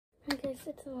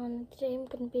it's Alana. Today I'm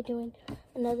going to be doing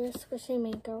another squishy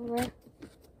makeover.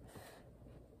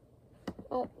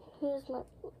 Oh,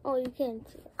 you can't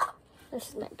see it. This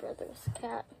is my brother's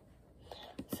cat.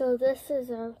 So this is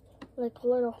a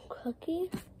little cookie,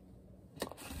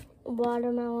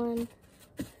 watermelon,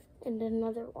 and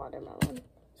another watermelon.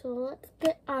 So let's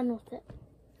get on with it.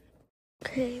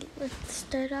 Okay, let's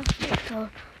start off with the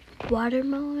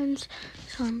watermelons.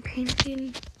 So I'm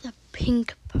painting the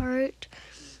pink part,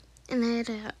 and I had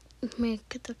to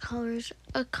make the colors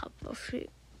a couple few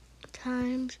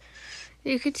times.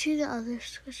 You could see the other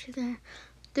squishy there.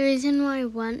 The reason why I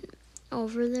went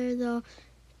over there though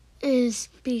is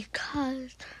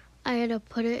because I had to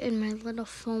put it in my little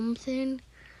foam thing.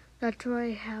 That's where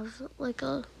I have like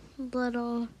a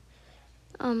little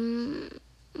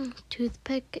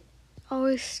toothpick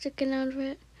always sticking out of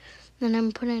it. Then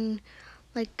I'm putting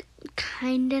like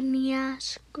kind of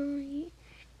Nias green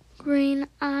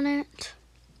on it.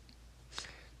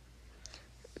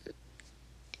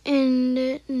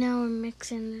 And now we're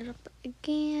mixing it up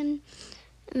again.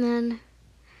 And then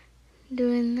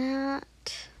doing that.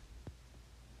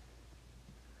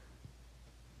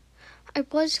 I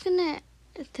was gonna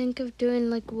think of doing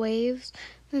like waves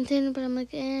and things, but I'm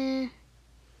like, eh.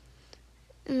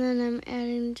 And then I'm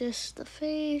adding just the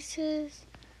faces.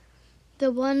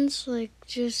 The ones like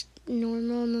just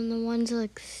normal, and then the ones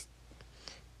like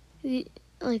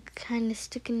kind of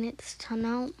sticking its tongue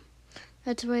out.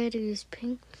 That's why I had to use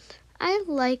pink. I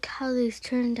like how these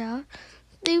turned out.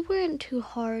 They weren't too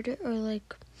hard or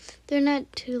like, they're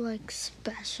not too like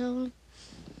special.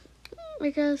 I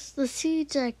guess the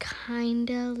seeds are kind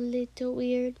of a little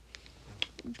weird,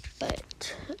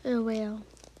 but oh well.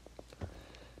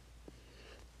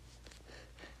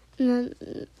 And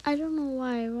then, I don't know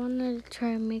why, I wanted to try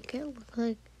and make it look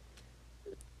like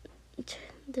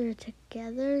they're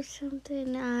together or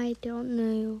something. I don't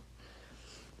know.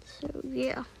 So,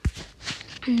 yeah.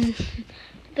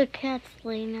 The cat's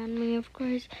laying on me, of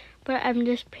course, but I'm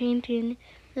just painting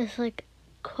this, like,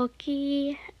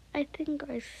 cookie, I think,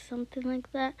 or something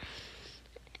like that.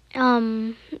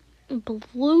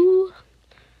 Blue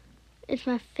is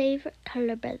my favorite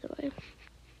color, by the way.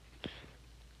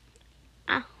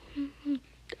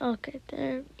 Okay,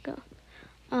 there we go.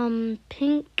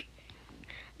 Pink.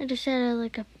 I just added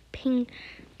like a pink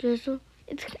drizzle.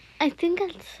 I think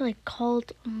it's like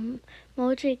called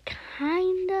Moji.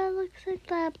 Kinda looks like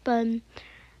that, but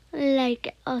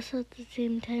like also at the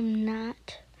same time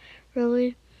not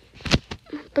really.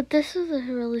 But this is a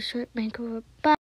really short makeover. Bye.